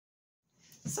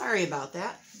Sorry about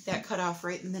that. That cut off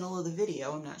right in the middle of the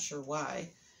video. I'm not sure why.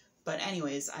 But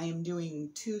anyways, I am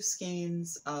doing 2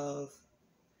 skeins of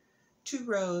 2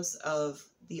 rows of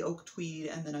the Oak Tweed,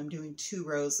 and then I'm doing 2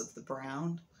 rows of the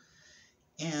brown.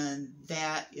 And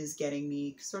that is getting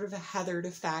me sort of a heathered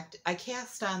effect. I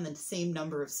cast on the same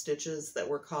number of stitches that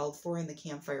were called for in the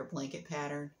Campfire Blanket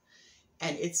pattern,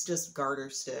 and it's just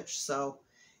garter stitch. So,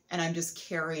 and I'm just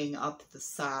carrying up the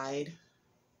side.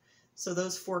 So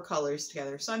those 4 colors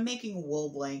together. So I'm making a wool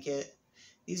blanket.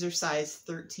 These are size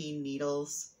 13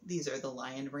 needles. These are the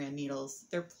Lion Brand needles.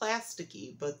 They're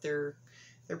plasticky, but they're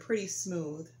pretty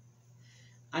smooth.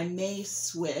 I may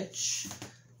switch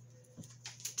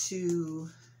to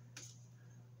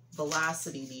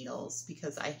Velocity needles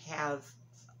because I have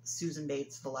Susan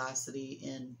Bates Velocity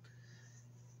in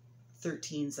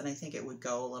 13s, and I think it would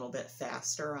go a little bit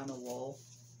faster on the wool.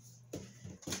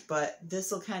 But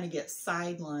this will kind of get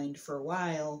sidelined for a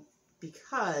while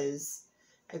because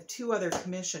I have 2 other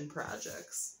commission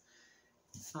projects.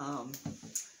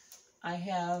 I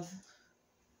have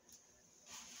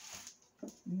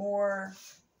more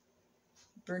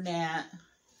Bernat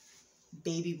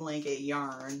baby blanket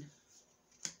yarn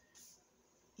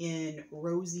in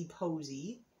Rosy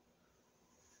Posy.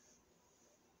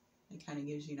 It kind of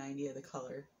gives you an idea of the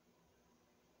color.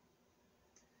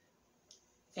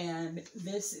 And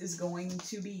this is going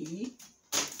to be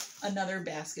another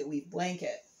basket weave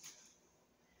blanket.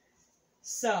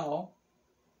 So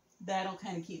that'll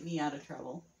kind of keep me out of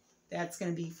trouble. That's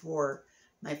going to be for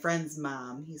my friend's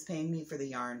mom. He's paying me for the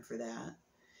yarn for that.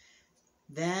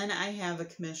 Then I have a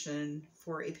commission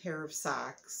for a pair of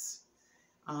socks.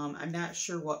 I'm not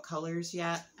sure what colors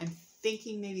yet. I'm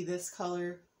thinking maybe this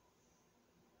color.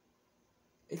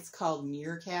 It's called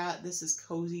Meerkat. This is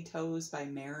Cozy Toes by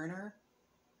Mariner.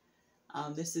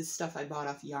 This is stuff I bought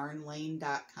off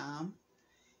yarnlane.com.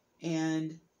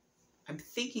 And I'm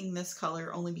thinking this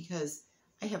color only because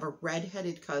I have a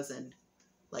red-headed cousin,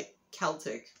 like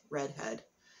Celtic redhead.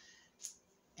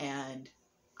 And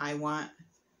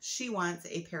she wants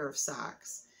a pair of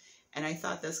socks. And I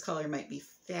thought this color might be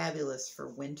fabulous for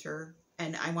winter.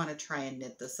 And I want to try and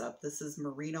knit this up. This is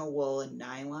merino wool and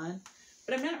nylon.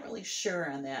 But I'm not really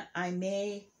sure on that. I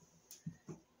may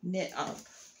knit up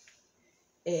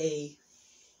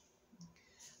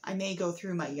I may go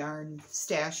through my yarn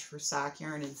stash for sock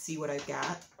yarn and see what I've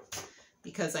got.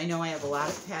 Because I know I have a lot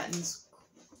of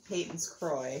Peyton's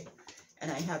Croy.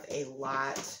 And I have a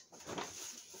lot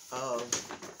of,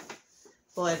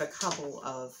 well, I have a couple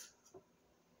of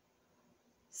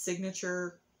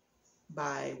Signature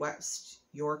by West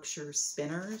Yorkshire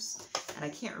Spinners. And I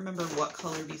can't remember what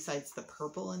color besides the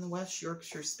purple in the West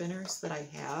Yorkshire Spinners that I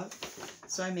have.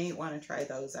 So I may want to try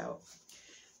those out.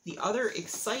 The other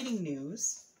exciting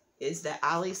news is that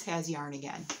Ollie's has yarn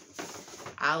again.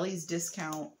 Ollie's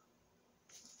discount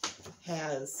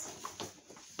has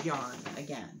yarn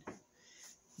again.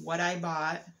 What I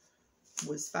bought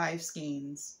was 5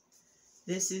 skeins.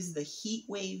 This is the Heat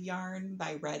Wave yarn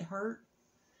by Red Heart.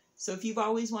 So if you've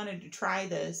always wanted to try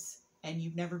this and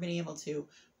you've never been able to,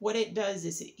 what it does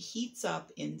is it heats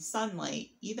up in sunlight,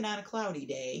 even on a cloudy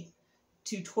day,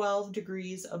 to 12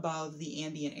 degrees above the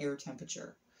ambient air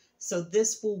temperature. So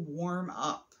this will warm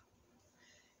up.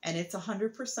 And it's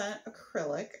 100%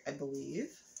 acrylic, I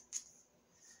believe.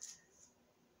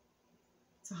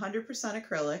 It's 100%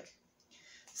 acrylic.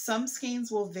 Some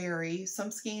skeins will vary. Some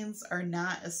skeins are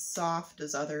not as soft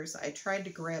as others. I tried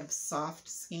to grab soft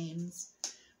skeins,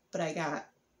 but I got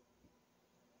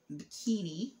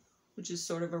Bikini, which is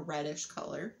sort of a reddish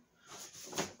color.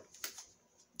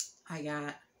 I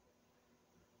got,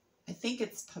 I think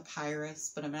it's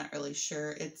Papyrus, but I'm not really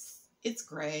sure. It's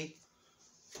gray.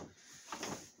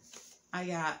 I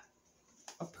got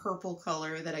a purple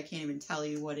color that I can't even tell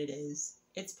you what it is.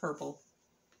 It's purple.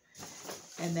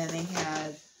 And then they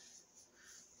had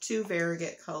 2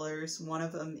 variegated colors. One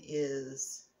of them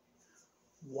is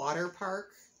Water Park.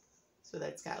 So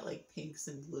that's got like pinks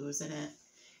and blues in it.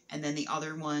 And then the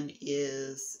other one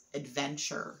is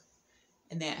Adventure.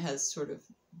 And that has sort of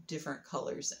different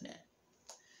colors in it.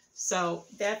 So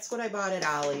that's what I bought at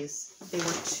Ollie's. They were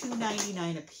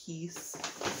 $2.99 a piece.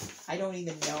 I don't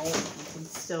even know if you can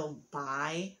still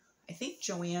buy. I think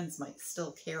Joann's might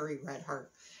still carry Red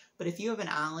Heart. But if you have an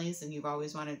Ollie's and you've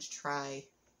always wanted to try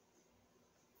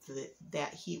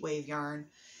that Heat Wave yarn,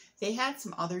 they had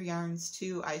some other yarns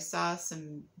too. I saw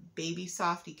some Baby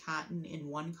Softy Cotton in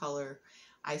one color.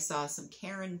 I saw some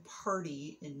Karen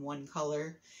Party in one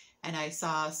color. And I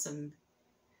saw some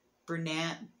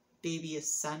Bernat Baby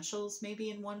Essentials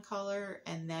maybe in one color.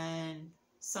 And then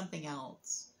something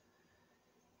else.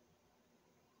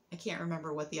 I can't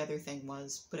remember what the other thing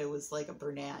was, but it was like a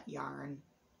Bernat yarn.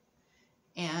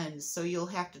 And so you'll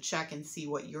have to check and see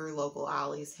what your local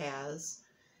Ollie's has.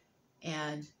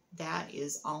 And that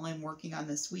is all I'm working on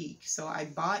this week. So I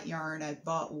bought yarn, I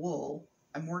bought wool.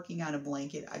 I'm working on a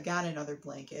blanket. I've got another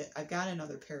blanket. I've got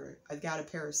a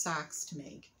pair of socks to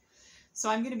make. So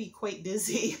I'm going to be quite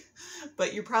busy,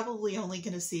 but you're probably only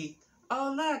going to see,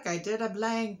 oh look, I did a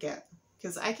blanket.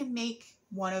 Because I can make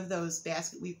one of those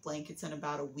basket weave blankets in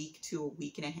about a week to a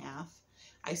week and a half.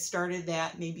 I started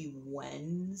that maybe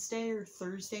Wednesday or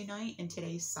Thursday night, and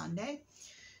today's Sunday.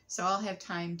 So I'll have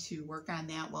time to work on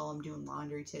that while I'm doing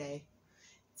laundry today.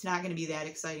 It's not going to be that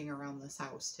exciting around this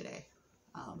house today.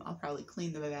 I'll probably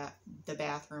clean the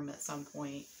bathroom at some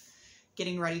point,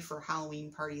 getting ready for a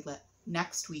Halloween party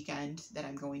next weekend that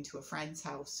I'm going to a friend's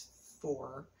house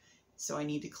for. So I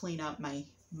need to clean up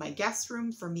my guest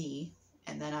room for me,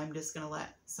 and then I'm just going to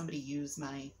let somebody use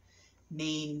my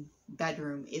main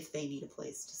bedroom if they need a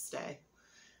place to stay.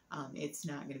 It's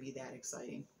not going to be that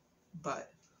exciting,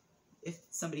 but if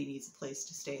somebody needs a place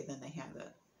to stay, then they have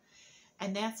it.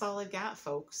 And that's all I've got,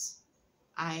 folks.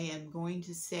 I am going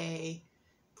to say,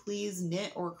 please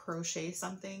knit or crochet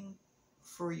something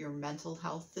for your mental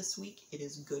health this week. It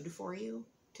is good for you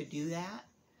to do that.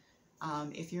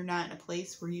 If you're not in a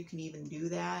place where you can even do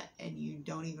that, and you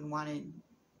don't even want to,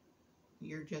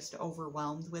 you're just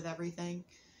overwhelmed with everything,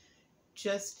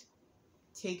 just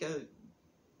take a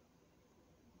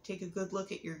good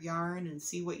look at your yarn and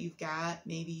see what you've got.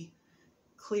 Maybe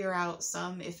clear out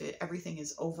some if everything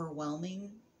is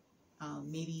overwhelming.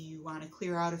 Maybe you want to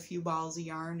clear out a few balls of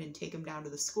yarn and take them down to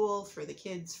the school for the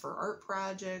kids for art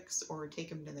projects, or take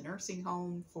them to the nursing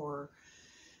home for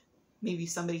maybe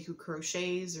somebody who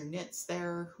crochets or knits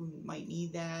there who might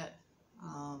need that,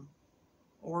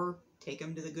 or take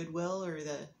them to the Goodwill or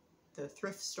the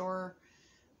thrift store.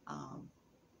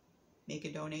 Make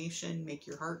a donation, make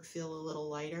your heart feel a little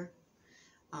lighter.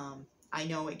 I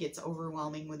know it gets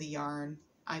overwhelming with the yarn.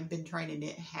 I've been trying to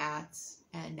knit hats,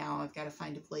 and now I've got to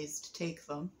find a place to take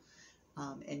them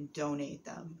and donate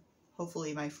them.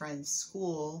 Hopefully my friend's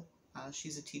school,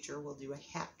 she's a teacher, will do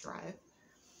a hat drive,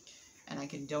 and I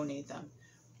can donate them.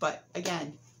 But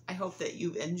again, I hope that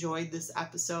you enjoyed this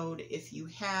episode. If you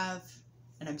have,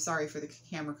 and I'm sorry for the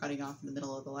camera cutting off in the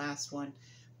middle of the last one,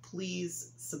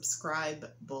 please subscribe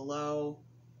below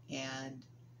and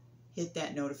hit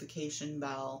that notification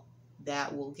bell.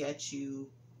 That will get you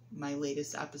my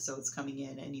latest episodes coming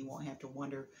in, and you won't have to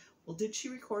wonder, well, did she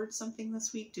record something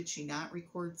this week? Did she not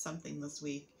record something this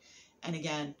week? And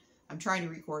again, I'm trying to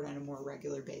record on a more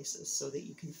regular basis so that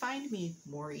you can find me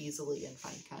more easily and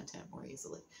find content more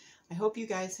easily. I hope you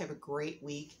guys have a great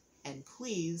week, and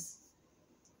please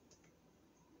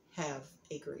have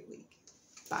a great week.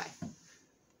 Bye.